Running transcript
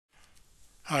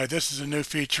Hi, this is a new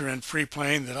feature in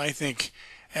Freeplane that I think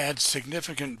adds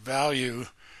significant value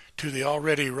to the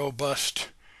already robust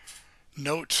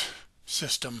note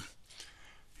system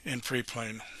in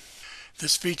Freeplane.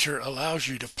 This feature allows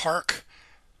you to park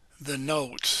the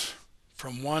notes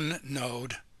from one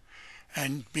node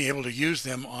and be able to use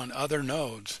them on other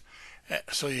nodes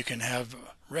so you can have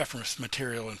reference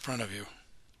material in front of you.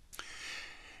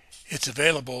 It's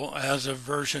available as of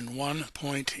version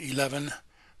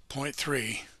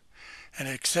 1.11.3 and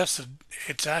it's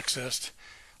accessed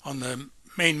on the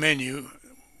main menu,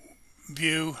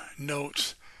 View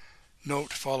Notes,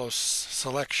 Note follows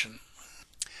Selection.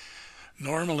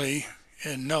 Normally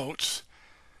in Notes,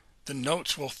 the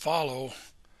notes will follow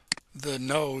the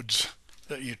nodes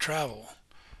that you travel.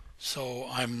 So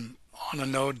I'm on a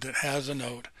node that has a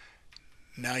note.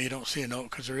 Now you don't see a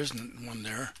note because there isn't one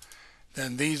there.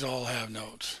 Then these all have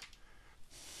notes.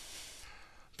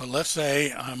 But let's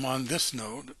say I'm on this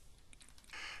node.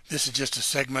 This is just a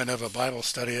segment of a Bible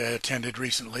study I attended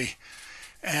recently.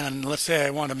 And let's say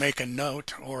I want to make a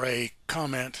note or a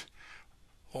comment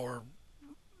or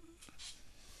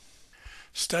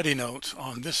study notes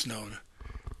on this node.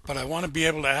 But I want to be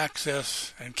able to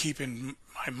access and keep in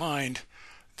my mind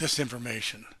this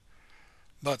information.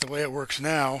 But the way it works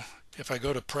now, if I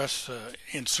go to press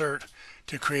Insert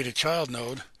to create a child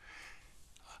node,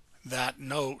 that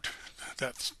note,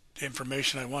 that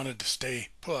information I wanted to stay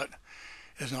put,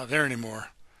 is not there anymore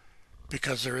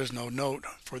because there is no note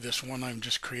for this one I'm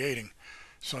just creating.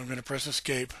 So I'm going to press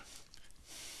Escape.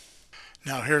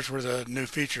 Now here's where the new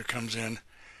feature comes in.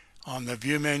 On the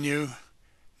View menu,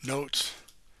 Notes,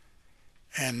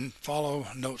 and Follow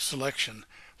Note Selection.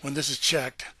 When this is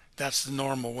checked, that's the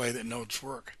normal way that notes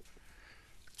work.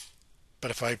 But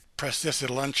if I press this,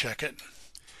 it'll uncheck it.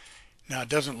 Now it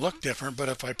doesn't look different, but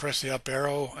if I press the up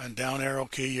arrow and down arrow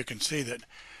key, you can see that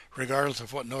regardless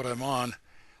of what node I'm on,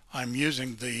 I'm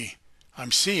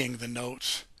seeing the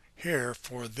notes here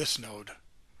for this node.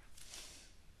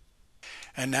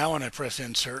 And now when I press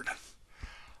Insert,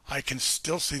 I can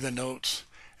still see the notes,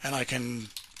 and I can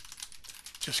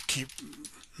just keep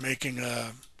making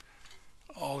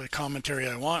all the commentary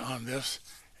I want on this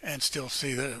and still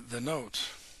see the notes.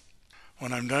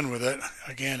 When I'm done with it,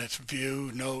 again, it's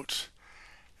View, Notes,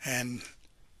 and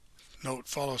Note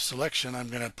Follow Selection. I'm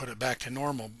going to put it back to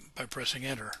normal by pressing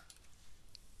Enter.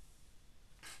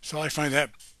 So I find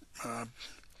that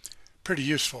pretty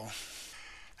useful.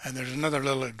 And there's another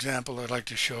little example I'd like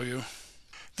to show you.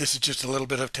 This is just a little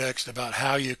bit of text about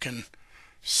how you can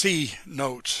see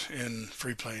notes in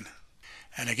Freeplane.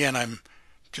 And again, I'm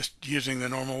just using the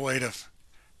normal way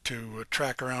to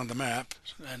track around the map,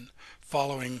 and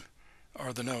following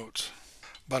are the notes.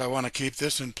 But I want to keep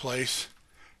this in place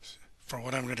for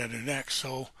what I'm going to do next.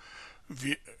 So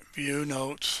View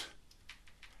Notes,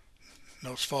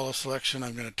 Notes Follow Selection,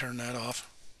 I'm going to turn that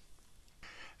off.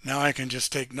 Now I can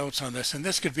just take notes on this, and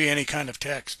this could be any kind of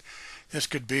text. This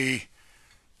could be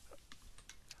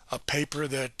a paper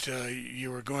that you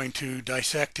were going to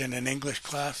dissect in an English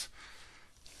class.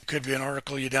 It could be an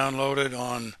article you downloaded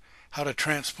on how to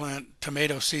transplant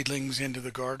tomato seedlings into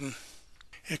the garden.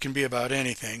 It can be about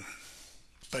anything.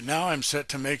 But now I'm set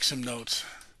to make some notes.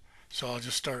 So I'll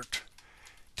just start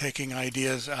taking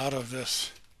ideas out of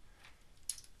this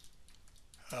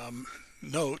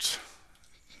notes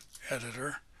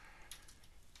editor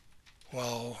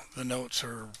while the notes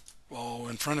are all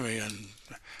in front of me, and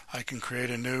I can create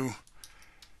a new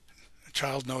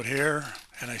child note here,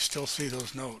 and I still see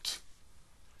those notes.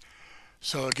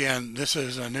 So again, this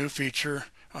is a new feature.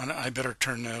 I better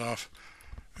turn that off.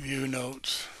 View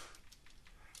Notes,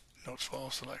 Notes Follow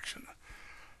Selection.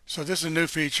 So this is a new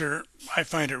feature. I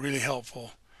find it really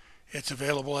helpful. It's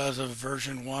available as of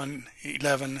version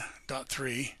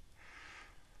 1.11.3,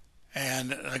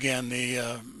 and again,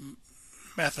 the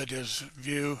method is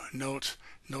View Notes,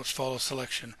 Notes Follow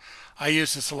Selection. I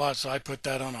use this a lot, so I put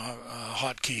that on a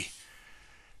hotkey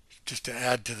just to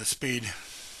add to the speed.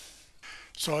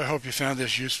 So I hope you found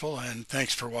this useful, and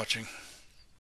thanks for watching.